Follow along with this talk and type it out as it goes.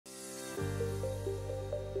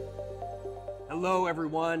Hello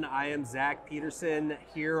everyone, I am Zach Peterson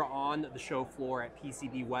here on the show floor at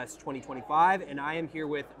PCB West 2025, and I am here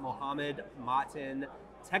with Mohammad Matin,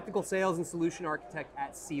 Technical Sales and Solution Architect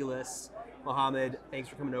at CELUS. Mohammad, thanks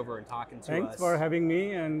for coming over and talking to us. Thanks for having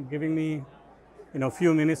me and giving me a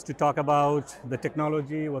few minutes to talk about the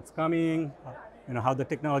technology, what's coming, how the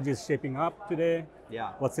technology is shaping up today,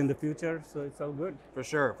 what's in the future, so it's all good. For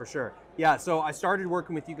sure, for sure. Yeah, so I started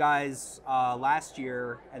working with you guys last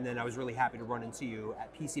year, and then I was really happy to run into you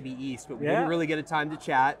at PCB East, but we didn't really get a time to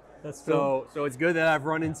chat. That's true. So it's good that I've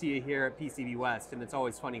run into you here at PCB West, and it's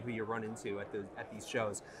always funny who you run into at these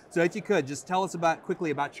shows. So if you could, just tell us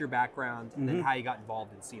quickly about your background and then how you got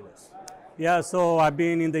involved in CELUS. Yeah, so I've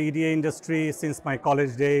been in the EDA industry since my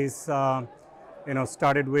college days.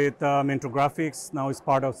 Started with Mentor Graphics, now it's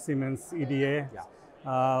part of Siemens EDA.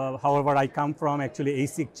 However, I come from actually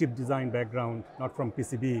ASIC chip design background, not from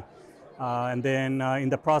PCB. And then in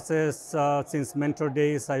the process, since Mentor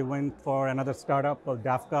days, I went for another startup called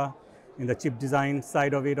DAFCA in the chip design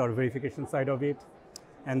side of it or verification side of it.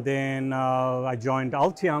 And then I joined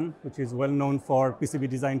Altium, which is well known for PCB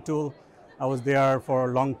design tool. I was there for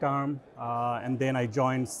a long term. And then I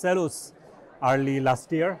joined CELUS early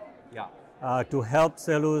last year to help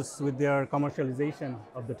CELUS with their commercialization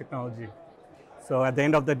of the technology. So at the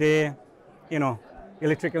end of the day,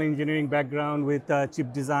 electrical engineering background with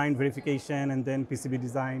chip design, verification, and then PCB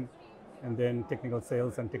design, and then technical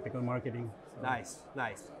sales and technical marketing. So. Nice,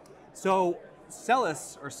 nice. So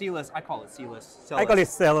CELUS or CELUS, I call it CELUS. I call it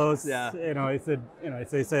CELUS. Yeah.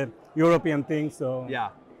 It's a European thing, so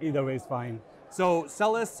either way is fine. So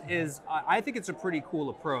CELUS is, I think it's a pretty cool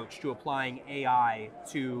approach to applying AI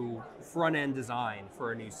to front-end design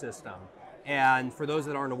for a new system. And for those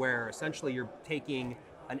that aren't aware, essentially you're taking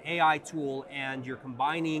an AI tool and you're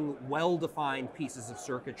combining well-defined pieces of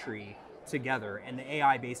circuitry together. And the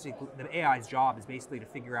AI's job is basically to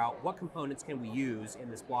figure out what components can we use in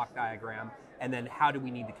this block diagram, and then how do we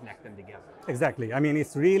need to connect them together. Exactly. I mean,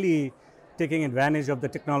 it's really taking advantage of the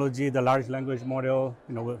technology, the large language model,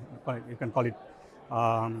 you can call it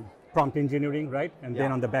prompt engineering, right? And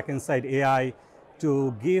then on the back-end side, AI,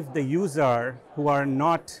 to give the user who are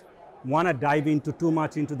not want to dive into too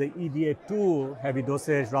much into the EDA tool heavy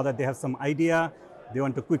dosage, rather they have some idea, they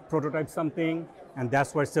want to quick prototype something, and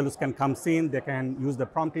that's where CELUS can come in. They can use the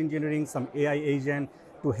prompt engineering, some AI agent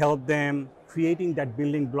to help them creating that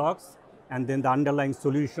building blocks, and then the underlying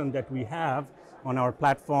solution that we have on our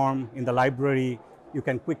platform in the library, you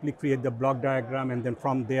can quickly create the block diagram, and then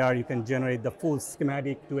from there you can generate the full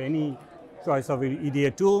schematic to any choice of EDA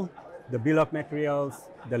tool, the bill of materials,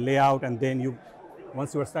 the layout, and then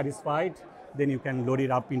once you are satisfied, then you can load it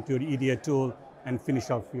up into your EDA tool and finish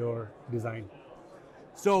off your design.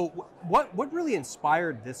 So what really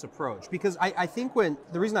inspired this approach? Because I think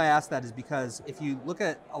the reason I asked that is because if you look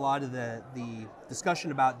at a lot of the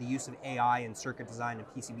discussion about the use of AI in circuit design and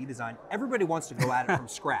PCB design, everybody wants to go at it from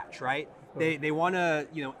scratch, right? They want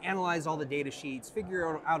to analyze all the data sheets,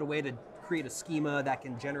 figure out a way to create a schema that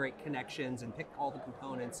can generate connections and pick all the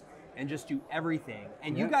components and just do everything.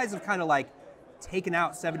 And you guys have kind of taken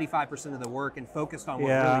out 75% of the work and focused on what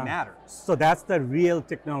really matters. So that's the real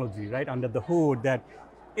technology, right, under the hood that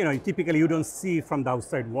typically you don't see from the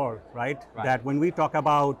outside world, right? That when we talk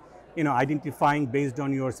about identifying based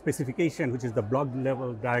on your specification, which is the block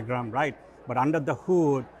level diagram, right? But under the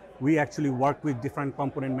hood, we actually work with different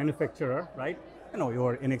component manufacturer, right?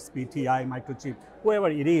 Your NXP, TI, Microchip, whoever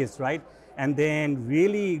it is, right? And then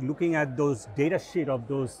really looking at those data sheet of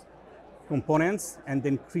those components and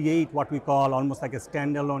then create what we call almost like a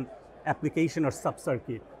standalone application or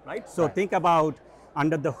sub-circuit, right? So think about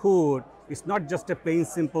under the hood, it's not just a plain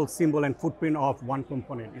simple symbol and footprint of one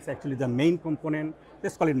component. It's actually the main component,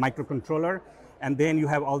 let's call it microcontroller, and then you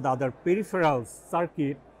have all the other peripheral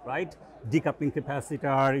circuit, right? Decoupling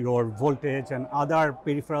capacitor, your voltage, and other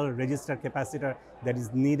peripheral register capacitor that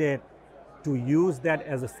is needed to use that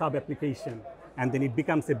as a sub-application. And then it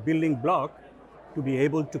becomes a building block to be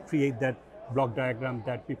able to create that block diagram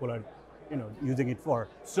that people are using it for.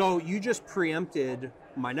 So you just preempted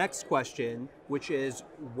my next question, which is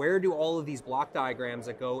where do all of these block diagrams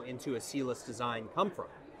that go into a CELUS design come from,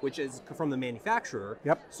 which is from the manufacturer.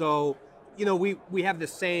 So we have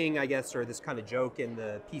this saying, I guess, or this kind of joke in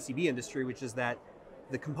the PCB industry, which is that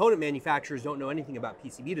the component manufacturers don't know anything about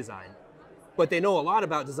PCB design, but they know a lot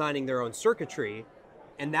about designing their own circuitry.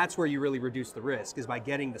 And that's where you really reduce the risk, is by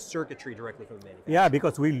getting the circuitry directly from the manufacturer. Yeah,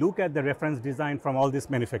 because we look at the reference design from all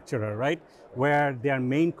these manufacturers, right? Where their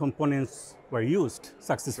main components were used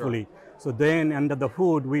successfully. So then under the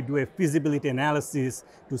hood, we do a feasibility analysis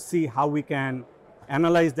to see how we can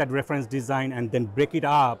analyze that reference design, and then break it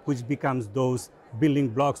up, which becomes those building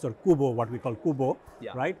blocks or Kubo, what we call Kubo,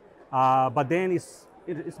 right? But then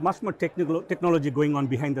it's much more technology going on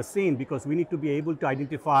behind the scene, because we need to be able to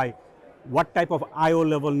identify what type of I/O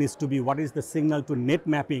level needs to be, what is the signal to net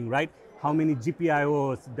mapping, right? How many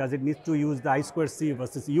GPIOs, does it need to use the I2C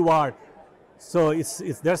versus UR? So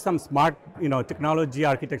there's some smart technology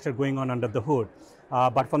architecture going on under the hood.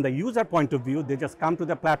 But from the user point of view, they just come to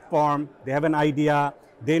the platform, they have an idea,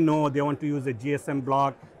 they know they want to use a GSM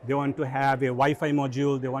block, they want to have a Wi-Fi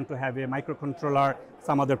module, they want to have a microcontroller,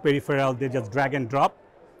 some other peripheral, they just drag and drop.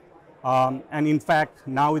 And in fact,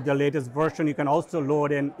 now with the latest version, you can also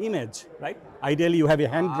load an image, right? Ideally, you have a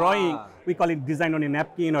hand drawing, we call it design on a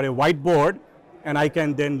napkin or a whiteboard, and I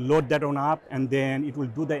can then load that on up, and then it will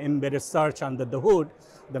do the embedded search under the hood,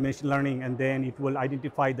 the machine learning, and then it will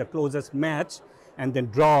identify the closest match, and then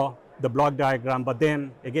draw the block diagram. But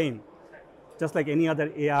then again, just like any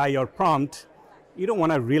other AI or prompt, you don't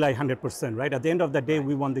want to rely 100%, right? At the end of the day,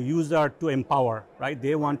 we want the user to empower, right?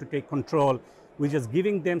 They want to take control. We're just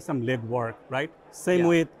giving them some legwork, right? Same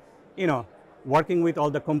with, working with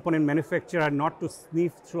all the component manufacturer, not to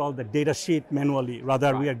sniff through all the data sheet manually.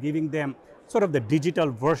 Rather, we are giving them sort of the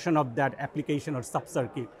digital version of that application or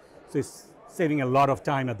sub-circuit. So it's saving a lot of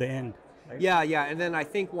time at the end. Right? Yeah. And then I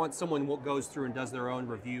think once someone goes through and does their own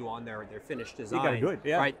review on their finished design, you gotta do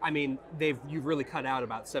it, right? I mean, you've really cut out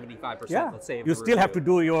about 75%, let's say. You still have to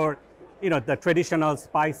do your, the traditional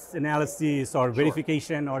SPICE analysis or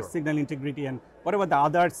verification or signal integrity and whatever the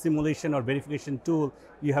other simulation or verification tool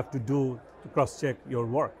you have to do to cross-check your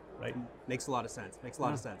work, right? Makes a lot of sense. Makes a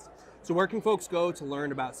lot of sense. So where can folks go to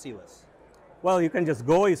learn about CELUS? Well, you can just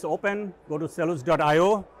go, it's open, go to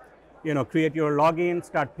celus.io, create your login,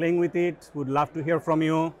 start playing with it. Would love to hear from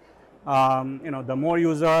you. The more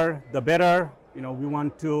user, the better. We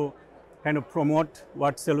want to kind of promote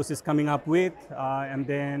what CELUS is coming up with, and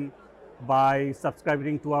then by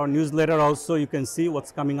subscribing to our newsletter also, you can see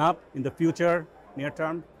what's coming up in the future, near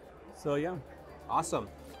term. So yeah. Awesome.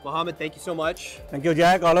 Mohammad, thank you so much. Thank you,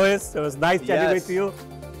 Jack, always. It was nice chatting with you.